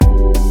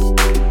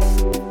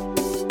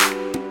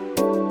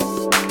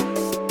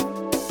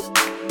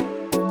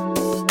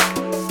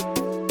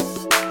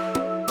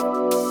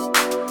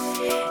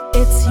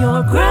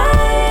your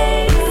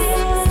grace.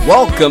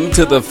 Welcome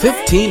to the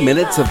 15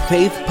 Minutes of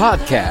Faith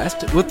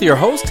podcast with your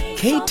host,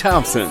 Kay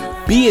Thompson.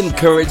 Be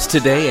encouraged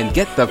today and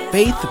get the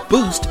faith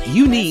boost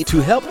you need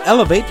to help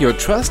elevate your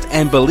trust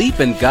and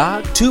belief in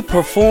God to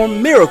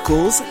perform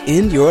miracles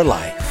in your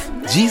life.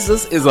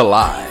 Jesus is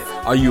alive.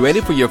 Are you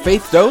ready for your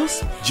faith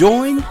dose?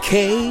 Join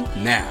Kay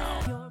now.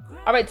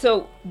 All right,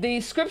 so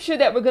the scripture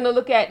that we're going to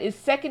look at is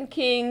 2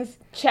 Kings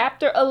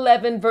chapter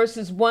 11,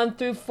 verses 1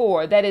 through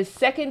 4. That is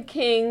 2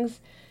 Kings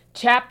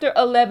chapter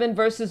 11,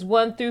 verses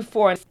 1 through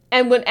 4.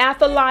 And when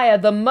Athaliah,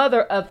 the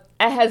mother of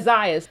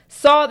Ahaziah,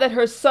 saw that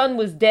her son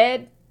was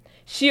dead,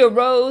 she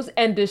arose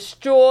and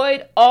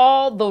destroyed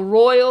all the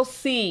royal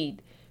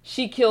seed.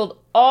 She killed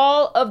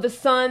all of the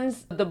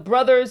sons, the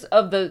brothers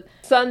of the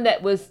son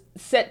that was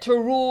set to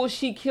rule.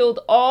 She killed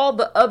all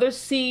the other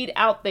seed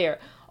out there.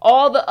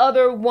 All the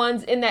other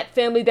ones in that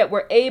family that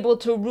were able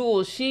to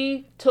rule,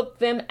 she took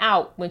them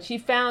out. When she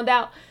found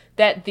out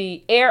that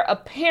the heir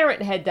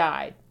apparent had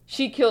died,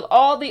 she killed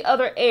all the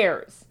other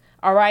heirs,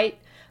 all right?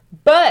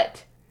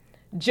 But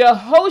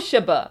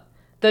Jehosheba,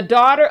 the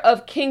daughter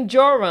of King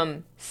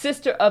Joram,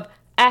 sister of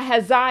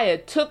Ahaziah,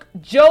 took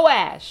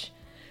Joash,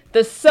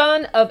 the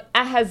son of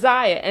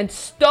Ahaziah, and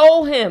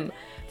stole him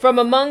from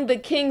among the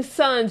king's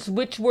sons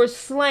which were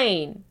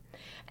slain.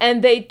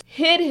 And they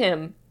hid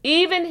him,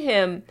 even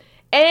him,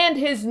 and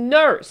his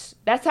nurse.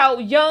 That's how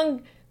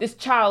young this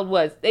child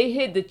was. They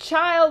hid the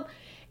child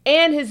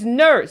and his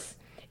nurse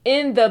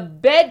in the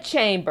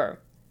bedchamber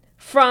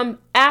from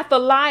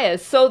Athaliah,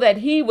 so that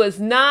he was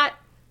not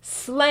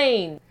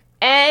slain.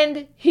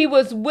 And he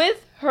was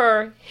with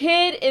her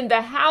hid in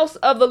the house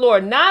of the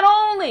Lord. Not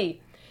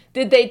only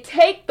did they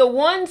take the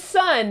one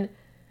son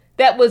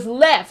that was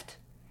left,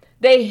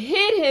 they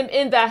hid him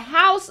in the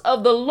house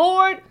of the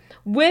Lord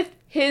with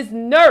his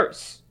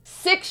nurse.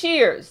 6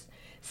 years.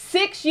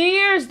 6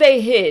 years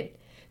they hid.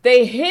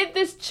 They hid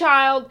this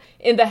child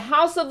in the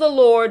house of the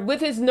Lord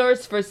with his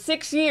nurse for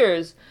 6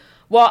 years,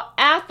 while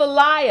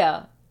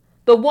Athaliah,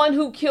 the one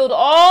who killed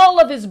all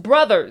of his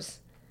brothers,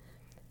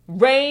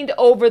 reigned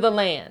over the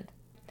land.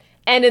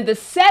 And in the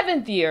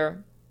 7th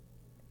year,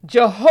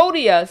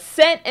 Jehoiada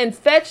sent and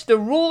fetched the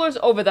rulers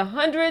over the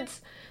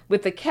hundreds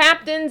with the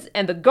captains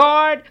and the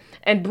guard,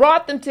 and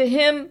brought them to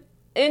him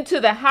into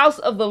the house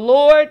of the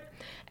Lord,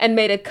 and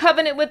made a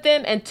covenant with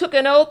them, and took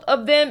an oath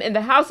of them in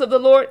the house of the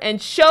Lord,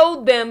 and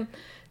showed them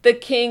the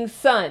king's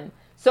son.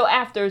 So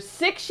after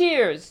 6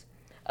 years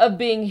of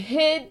being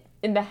hid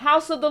in the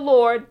house of the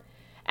Lord,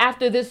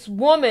 after this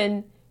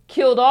woman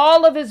killed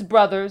all of his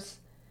brothers,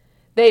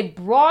 they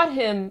brought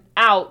him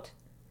out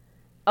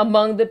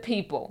among the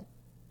people,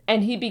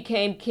 and he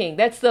became king.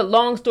 That's the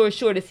long story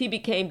short, is he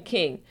became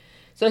king.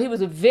 So he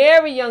was a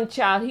very young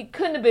child. He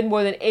couldn't have been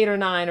more than 8 or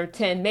 9 or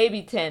 10,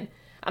 maybe 10.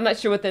 I'm not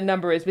sure what the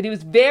number is, but he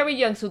was very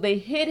young. So they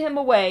hid him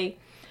away.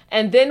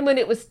 And then when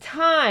it was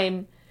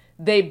time,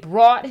 they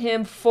brought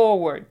him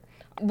forward.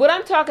 What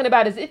I'm talking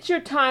about is it's your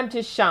time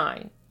to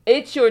shine.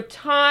 It's your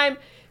time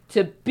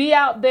to be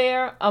out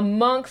there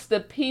amongst the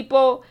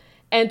people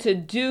and to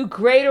do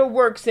greater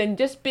works than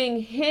just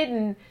being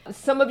hidden.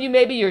 Some of you,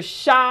 maybe you're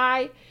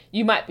shy.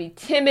 You might be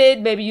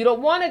timid. Maybe you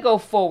don't want to go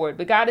forward.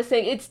 But God is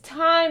saying it's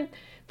time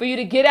for you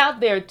to get out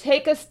there,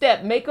 take a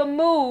step, make a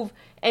move,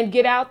 and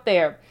get out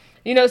there.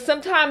 You know,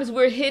 sometimes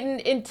we're hidden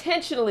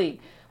intentionally.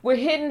 We're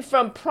hidden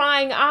from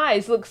prying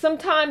eyes. Look,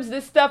 sometimes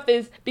this stuff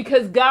is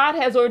because God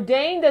has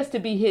ordained us to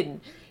be hidden.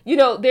 You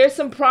know, there's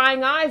some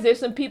prying eyes. There's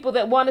some people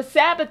that want to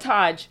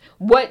sabotage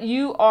what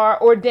you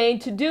are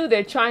ordained to do.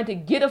 They're trying to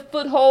get a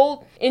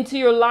foothold into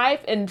your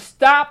life and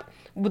stop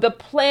the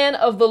plan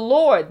of the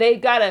Lord. They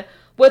got a,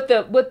 what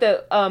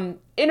the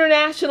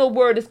international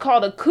word is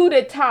called a coup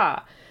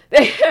d'etat.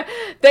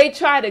 They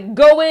try to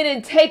go in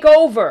and take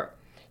over.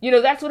 You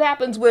know, that's what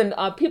happens when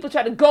people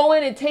try to go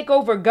in and take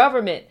over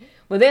government.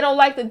 When they don't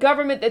like the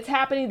government that's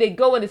happening, they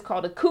go in. It's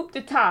called a coup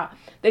d'etat.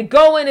 They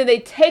go in and they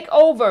take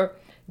over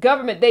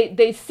government.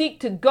 They seek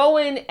to go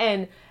in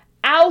and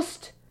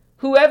oust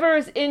whoever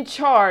is in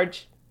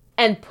charge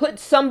and put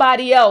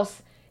somebody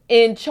else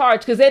in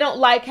charge because they don't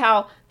like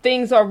how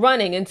things are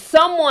running. And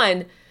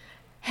someone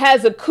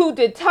has a coup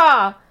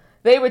d'etat.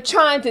 They were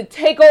trying to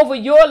take over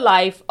your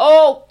life.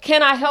 Oh,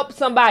 can I help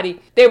somebody?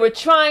 They were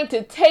trying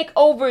to take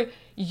over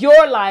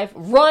your life,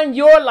 run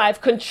your life,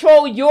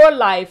 control your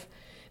life,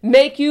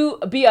 make you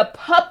be a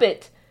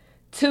puppet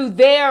to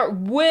their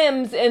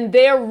whims and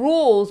their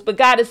rules. But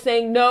God is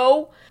saying,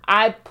 no,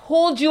 I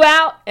pulled you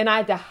out and I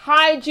had to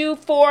hide you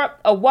for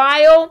a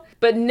while.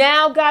 But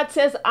now God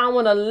says, I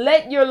want to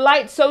let your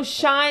light so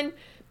shine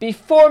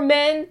before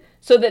men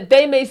so that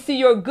they may see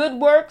your good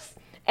works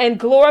and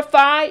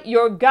glorify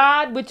your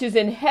God, which is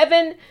in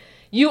heaven.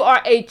 You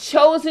are a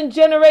chosen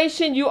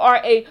generation. You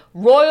are a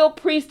royal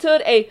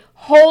priesthood, a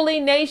holy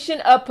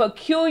nation, a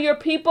peculiar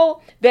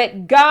people,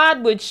 that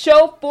God would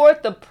show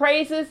forth the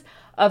praises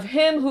of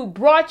him who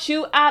brought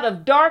you out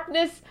of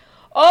darkness.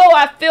 Oh,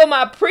 I feel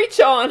my preach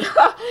on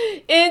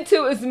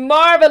into his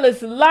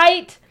marvelous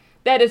light.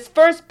 That is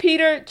 1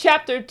 Peter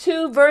chapter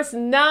 2, verse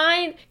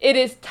 9. It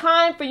is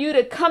time for you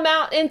to come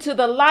out into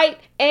the light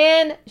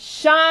and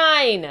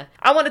shine.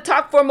 I want to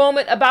talk for a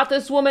moment about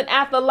this woman,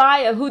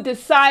 Athaliah, who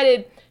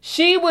decided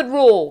she would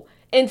rule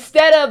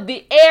instead of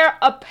the heir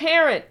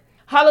apparent.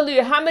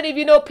 Hallelujah. How many of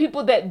you know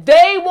people that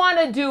they want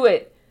to do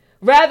it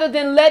rather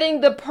than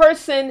letting the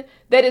person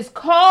that is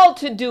called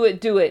to do it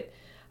do it?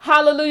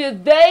 Hallelujah.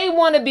 They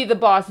want to be the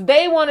boss.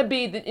 They want to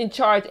be in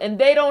charge, and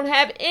they don't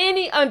have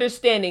any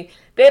understanding.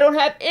 They don't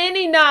have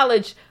any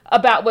knowledge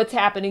about what's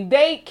happening.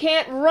 They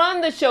can't run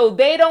the show.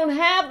 They don't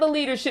have the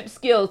leadership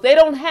skills. They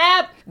don't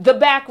have the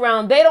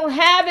background. They don't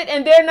have it,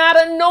 and they're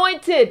not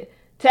anointed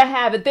to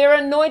have it. They're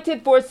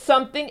anointed for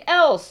something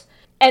else.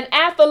 And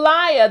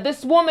Athaliah,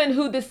 this woman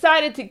who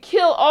decided to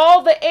kill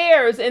all the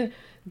heirs, and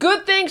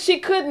good thing she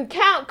couldn't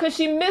count because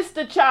she missed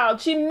a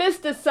child. She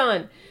missed a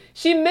son.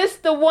 She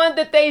missed the one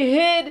that they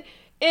hid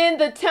in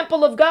the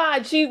temple of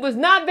God. She was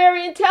not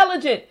very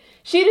intelligent.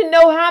 She didn't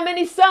know how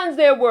many sons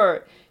there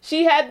were.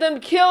 She had them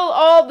kill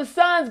all the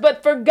sons,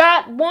 but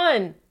forgot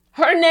one.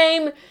 Her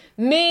name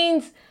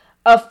means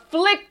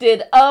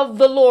afflicted of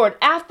the Lord.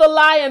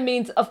 Athaliah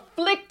means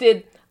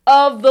afflicted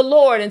of the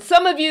Lord. And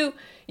some of you,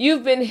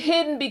 you've been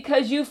hidden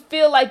because you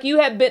feel like you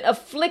have been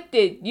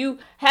afflicted. You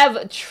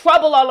have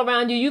trouble all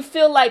around you. You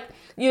feel like,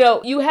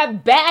 you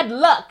have bad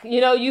luck.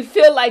 You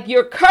feel like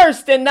you're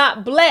cursed and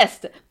not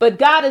blessed. But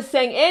God is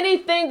saying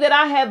anything that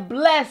I have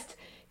blessed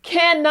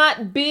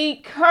cannot be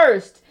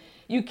cursed.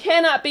 You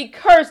cannot be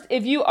cursed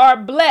if you are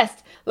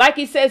blessed. Like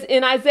he says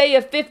in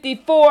Isaiah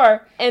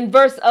 54 and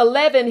verse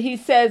 11, he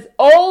says,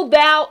 O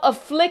thou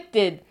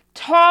afflicted,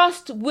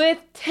 tossed with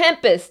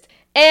tempest,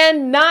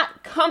 and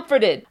not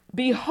comforted.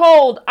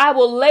 Behold, I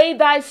will lay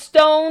thy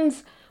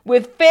stones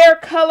with fair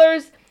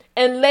colors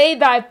and lay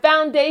thy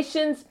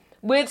foundations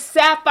with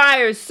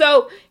sapphires.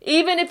 So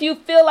even if you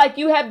feel like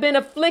you have been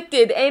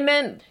afflicted,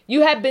 amen,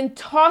 you have been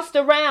tossed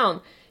around,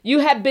 you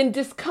have been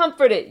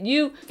discomforted,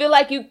 you feel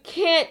like you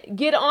can't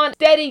get on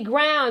steady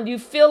ground, you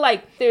feel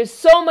like there's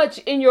so much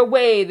in your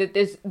way that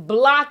is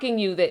blocking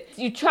you, that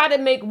you try to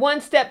make one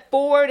step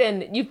forward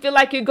and you feel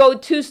like you go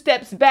 2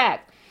 steps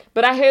back.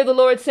 But I hear the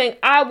Lord saying,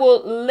 I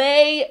will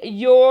lay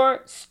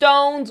your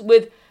stones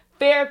with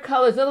fair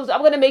colors. In other words,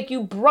 I'm going to make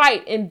you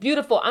bright and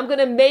beautiful. I'm going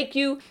to make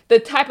you the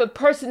type of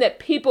person that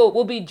people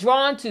will be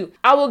drawn to.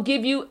 I will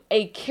give you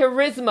a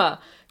charismata,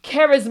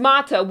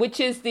 which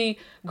is the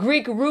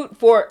Greek root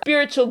for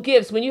spiritual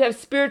gifts. When you have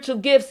spiritual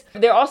gifts,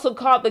 they're also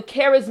called the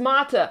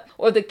charismata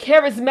or the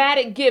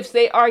charismatic gifts.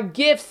 They are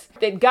gifts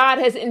that God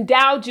has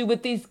endowed you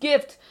with, these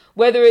gifts,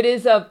 whether it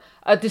is of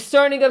a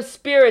discerning of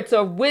spirits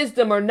or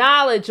wisdom or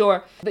knowledge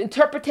or the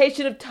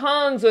interpretation of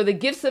tongues or the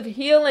gifts of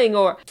healing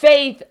or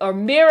faith or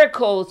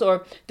miracles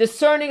or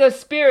discerning of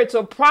spirits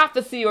or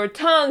prophecy or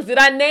tongues. Did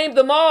I name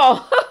them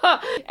all?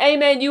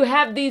 Amen. You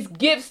have these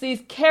gifts,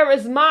 these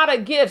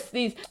charismatic gifts,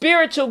 these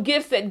spiritual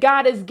gifts that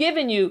God has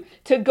given you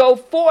to go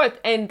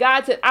forth. And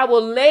God said, I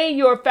will lay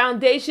your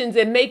foundations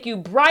and make you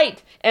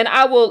bright, and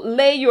I will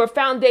lay your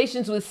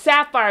foundations with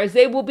sapphires.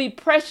 They will be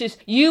precious.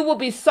 You will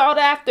be sought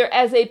after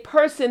as a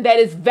person that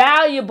is valuable.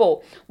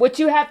 What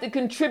you have to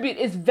contribute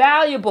is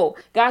valuable.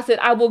 God said,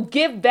 I will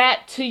give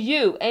that to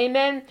you.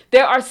 Amen.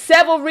 There are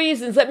several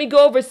reasons. Let me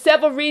go over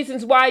several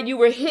reasons why you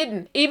were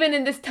hidden. Even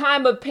in this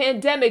time of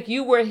pandemic,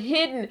 you were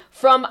hidden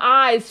from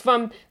eyes,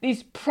 from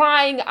these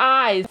prying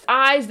eyes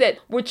that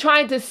were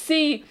trying to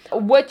see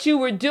what you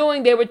were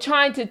doing. They were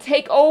trying to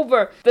take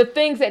over the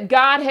things that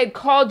God had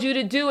called you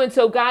to do. And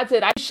so God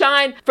said, I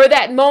shine for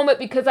that moment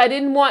because I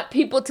didn't want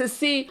people to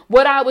see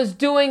what I was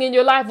doing in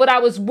your life, what I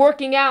was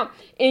working out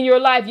in your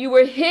life. You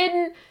were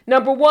hidden,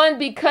 number one,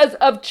 because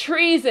of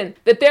treason,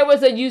 that there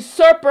was a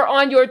usurper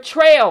on your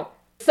trail.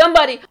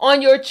 Somebody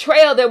on your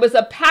trail, there was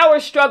a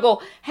power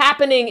struggle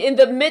happening in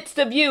the midst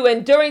of you.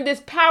 And during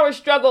this power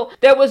struggle,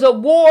 there was a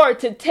war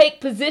to take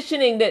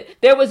positioning, that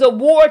there was a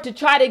war to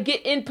try to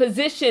get in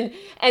position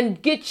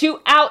and get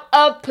you out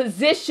of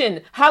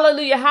position.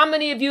 Hallelujah. How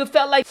many of you have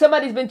felt like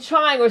somebody's been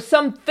trying, or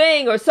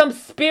something or some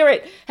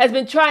spirit has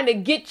been trying to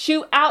get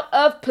you out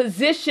of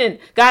position?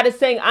 God is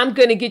saying, I'm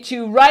going to get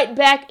you right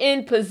back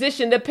in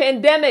position. The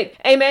pandemic,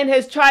 amen,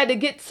 has tried to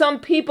get some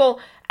people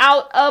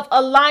out of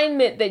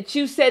alignment, that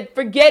you said,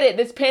 forget it.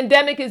 This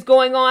pandemic is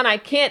going on. I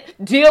can't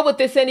deal with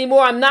this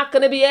anymore. I'm not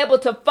going to be able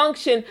to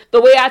function the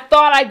way I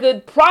thought I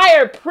could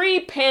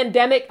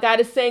pre-pandemic.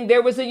 God is saying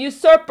there was a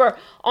usurper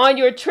on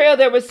your trail.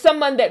 There was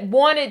someone that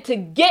wanted to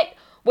get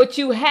what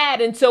you had,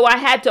 and so I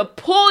had to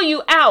pull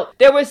you out.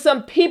 There were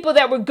some people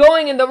that were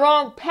going in the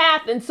wrong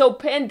path, and so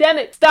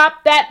pandemic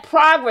stopped that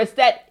progress,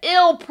 that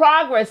ill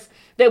progress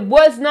that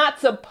was not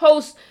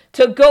supposed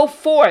to go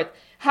forth.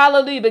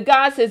 Hallelujah. But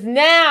God says,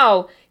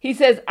 now He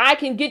says, I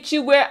can get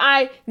you where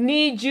I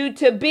need you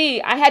to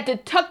be. I had to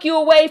tuck you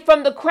away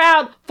from the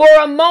crowd for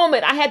a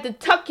moment. I had to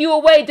tuck you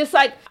away, just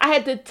like I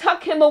had to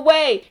tuck him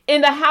away in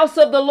the house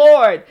of the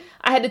Lord.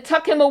 I had to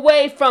tuck him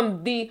away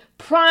from the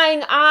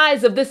prying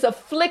eyes of this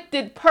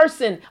afflicted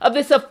person, of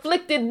this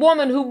afflicted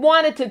woman who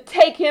wanted to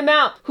take him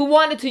out, who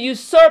wanted to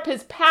usurp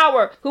his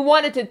power, who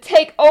wanted to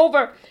take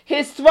over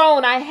his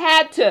throne. I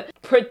had to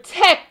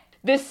protect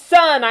this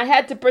son. I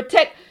had to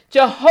protect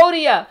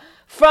Jehoiada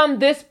from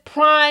this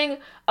prying,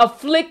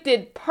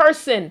 afflicted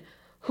person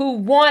who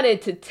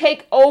wanted to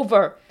take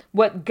over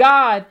what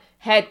God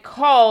had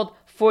called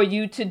for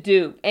you to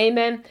do.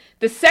 Amen.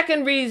 The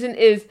second reason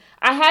is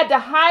I had to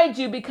hide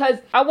you because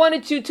I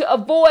wanted you to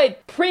avoid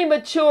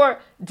premature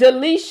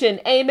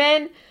deletion.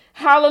 Amen.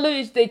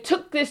 Hallelujah. They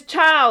took this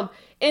child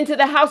into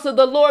the house of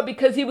the Lord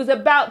because he was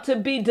about to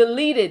be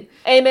deleted.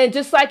 Amen.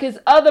 Just like his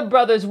other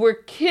brothers were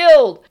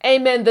killed.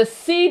 Amen.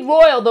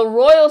 The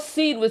royal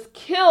seed was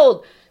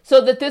killed so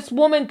that this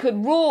woman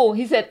could rule.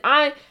 He said,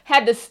 I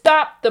had to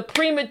stop the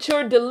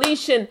premature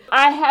deletion.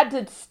 I had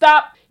to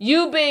stop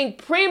you being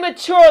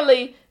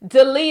prematurely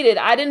deleted.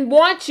 I didn't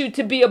want you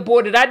to be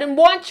aborted. I didn't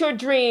want your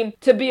dream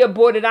to be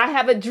aborted. I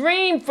have a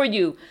dream for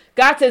you.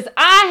 God says,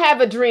 I have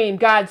a dream,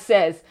 God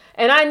says,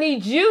 and I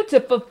need you to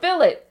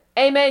fulfill it.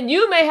 Amen.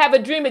 You may have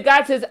a dream, and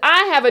God says,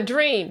 I have a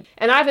dream,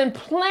 and I've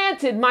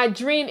implanted my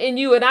dream in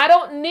you, and I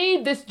don't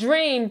need this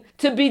dream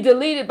to be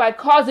deleted by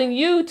causing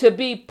you to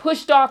be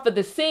pushed off of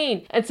the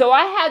scene. And so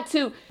I had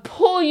to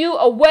pull you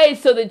away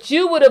so that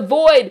you would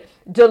avoid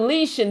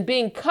deletion,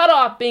 being cut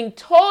off, being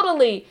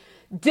totally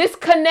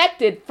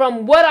disconnected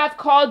from what I've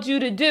called you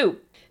to do.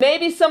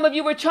 Maybe some of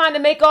you were trying to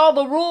make all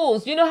the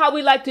rules. You know how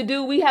we like to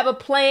do. We have a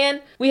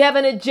plan. We have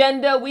an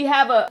agenda. We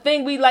have a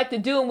thing we like to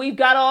do, and we've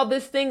got all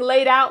this thing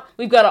laid out.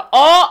 We've got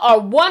all our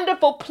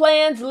wonderful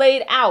plans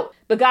laid out.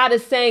 But God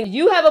is saying,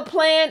 you have a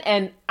plan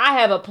and I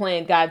have a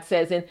plan, God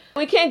says. And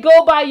we can't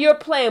go by your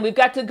plan. We've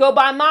got to go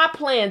by my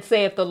plan,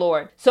 saith the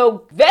Lord.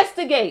 So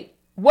investigate.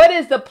 What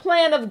is the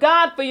plan of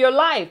God for your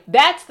life?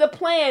 That's the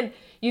plan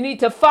you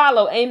need to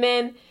follow.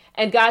 Amen.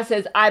 And God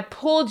says, I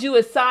pulled you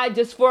aside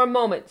just for a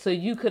moment so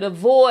you could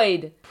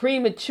avoid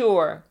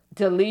premature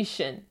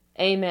deletion.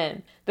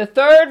 Amen. The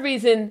third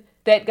reason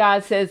that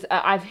God says,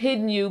 I've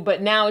hidden you, but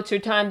now it's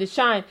your time to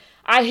shine.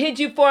 I hid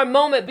you for a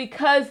moment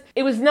because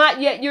it was not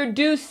yet your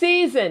due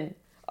season.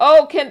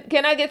 Oh,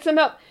 can I get some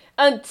help?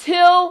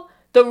 Until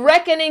the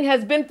reckoning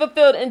has been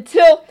fulfilled,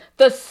 until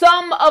the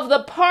sum of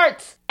the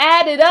parts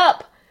added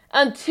up,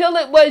 until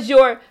it was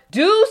your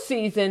due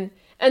season,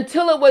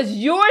 until it was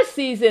your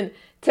season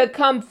to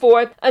come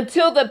forth,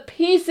 until the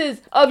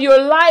pieces of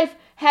your life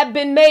have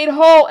been made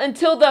whole,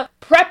 until the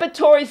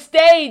preparatory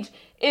stage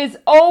is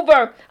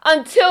over,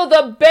 until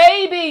the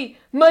baby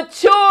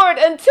matured,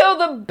 until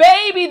the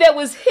baby that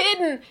was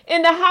hidden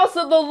in the house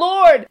of the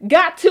Lord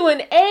got to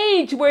an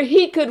age where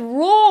he could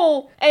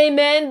rule,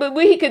 amen, but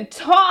where he could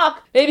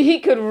talk, maybe he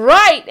could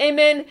write,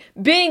 amen.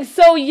 Being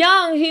so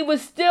young, he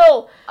was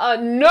still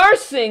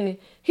nursing.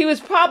 He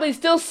was probably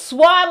still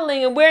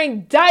swaddling and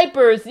wearing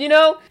diapers,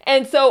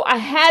 And so I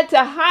had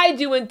to hide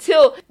you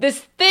until this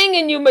thing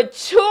in you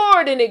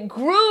matured and it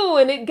grew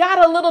and it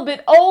got a little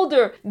bit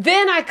older.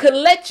 Then I could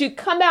let you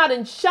come out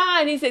and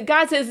shine. He said,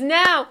 God says,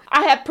 now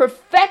I have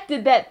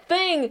perfected that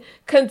thing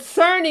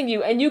concerning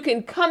you, and you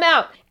can come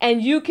out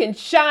and you can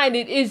shine.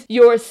 It is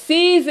your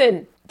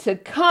season to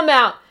come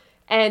out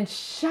and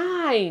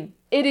shine.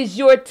 It is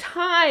your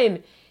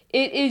time.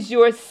 It is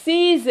your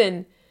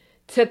season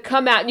to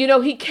come out.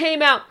 He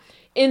came out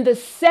in the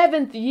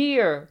 7th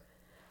year.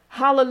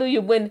 Hallelujah.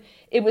 When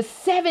it was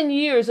 7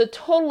 years, a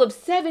total of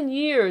 7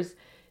 years,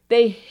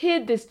 they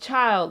hid this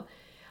child.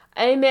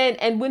 Amen.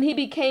 And when he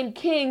became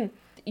king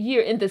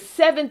in the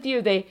 7th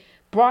year, they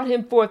brought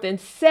him forth. And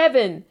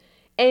 7,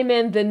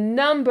 amen, the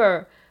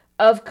number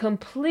of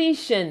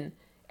completion.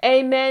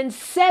 Amen.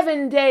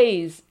 7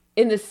 days.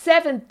 In the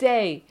 7th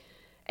day,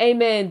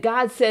 amen,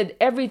 God said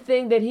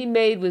everything that he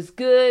made was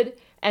good,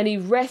 and he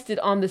rested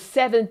on the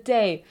 7th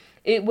day.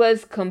 It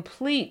was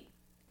complete.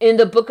 In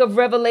the book of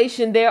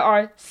Revelation, there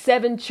are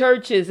 7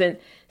 churches and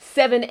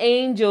 7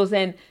 angels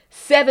and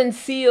 7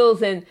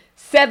 seals and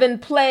 7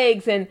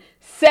 plagues and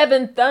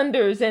 7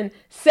 thunders and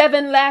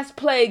 7 last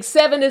plagues.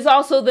 7 is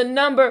also the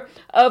number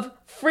of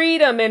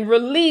freedom and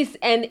release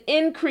and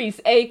increase.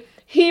 A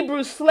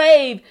Hebrew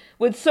slave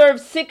would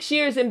serve 6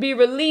 years and be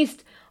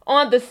released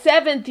on the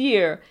 7th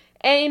year.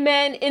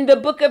 Amen. In the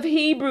book of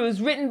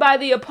Hebrews, written by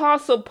the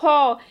Apostle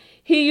Paul,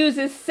 he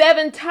uses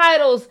 7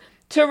 titles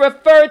to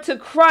refer to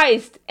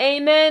Christ.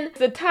 Amen.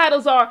 The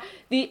titles are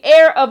the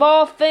heir of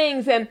all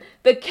things, and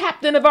the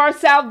captain of our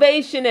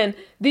salvation, and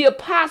the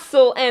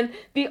apostle, and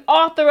the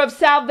author of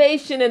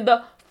salvation, and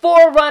the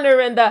forerunner,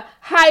 and the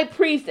high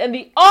priest, and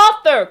the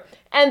author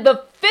and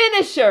the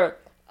finisher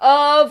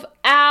of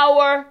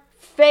our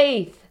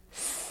faith.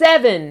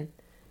 7.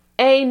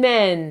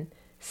 Amen.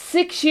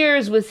 6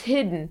 years was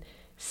hidden.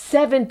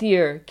 7th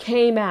year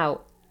came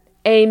out.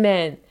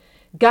 Amen.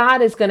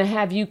 God is going to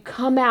have you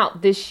come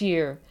out this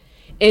year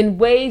in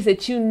ways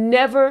that you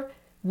never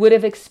would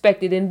have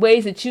expected, in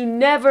ways that you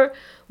never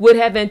would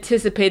have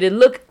anticipated.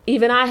 Look,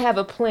 even I have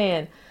a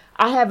plan.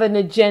 I have an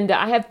agenda.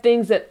 I have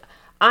things that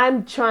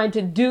I'm trying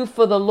to do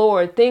for the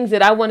Lord, things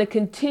that I want to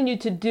continue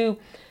to do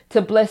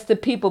to bless the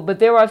people. But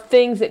there are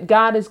things that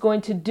God is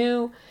going to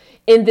do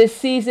in this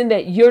season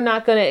that you're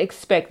not going to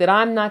expect, that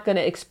I'm not going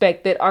to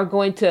expect, that are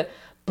going to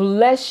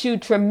bless you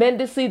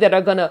tremendously, that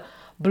are going to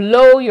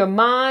blow your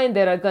mind,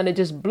 that are going to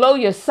just blow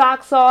your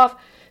socks off,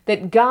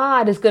 that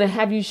God is going to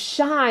have you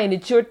shine.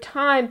 It's your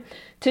time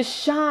to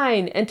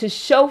shine and to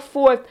show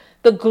forth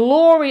the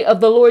glory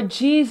of the Lord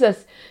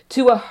Jesus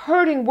to a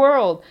hurting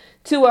world,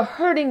 to a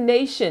hurting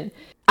nation.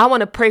 I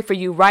want to pray for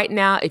you right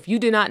now. If you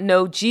do not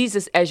know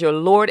Jesus as your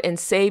Lord and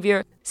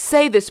Savior,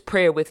 say this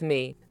prayer with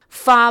me.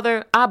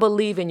 Father, I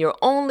believe in your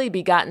only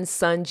begotten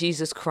Son,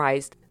 Jesus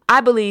Christ. I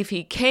believe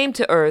he came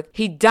to earth,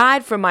 he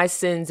died for my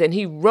sins, and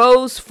he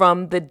rose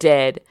from the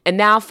dead. And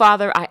now,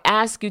 Father, I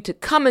ask you to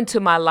come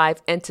into my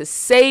life and to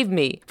save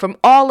me from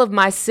all of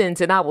my sins,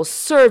 and I will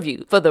serve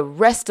you for the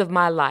rest of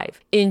my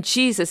life. In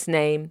Jesus'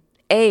 name,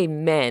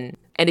 amen.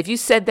 And if you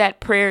said that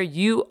prayer,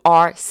 you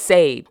are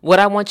saved. What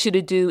I want you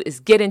to do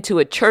is get into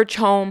a church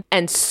home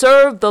and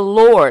serve the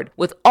Lord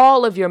with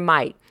all of your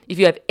might. If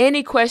you have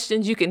any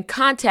questions, you can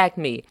contact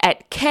me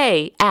at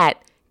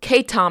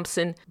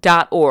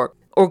k@ktompson.org.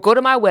 Or go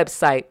to my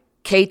website,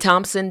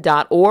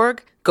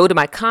 ktompson.org, go to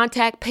my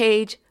contact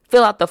page,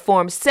 fill out the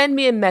form, send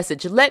me a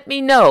message, let me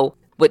know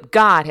what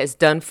God has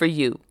done for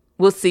you.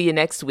 We'll see you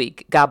next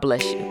week. God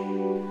bless you.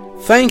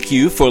 Thank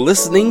you for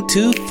listening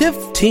to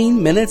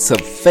 15 Minutes of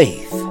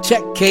Faith.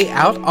 Check Kay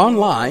out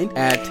online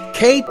at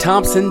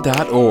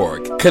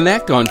ktompson.org.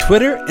 Connect on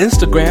Twitter,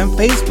 Instagram,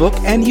 Facebook,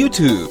 and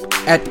YouTube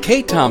at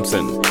Kay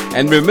Thompson.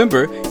 And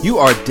remember, you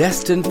are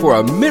destined for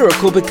a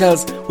miracle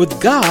because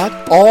with God,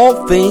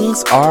 all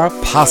things are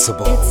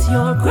possible. It's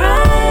your grace.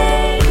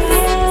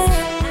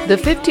 The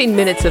 15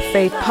 Minutes of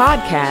Faith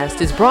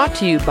podcast is brought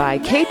to you by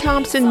Kay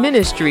Thompson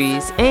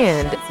Ministries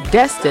and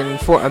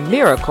Destined for a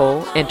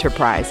Miracle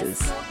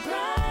Enterprises.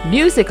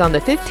 Music on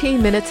the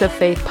 15 Minutes of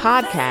Faith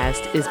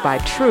podcast is by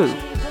True,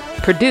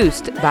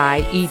 produced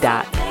by E.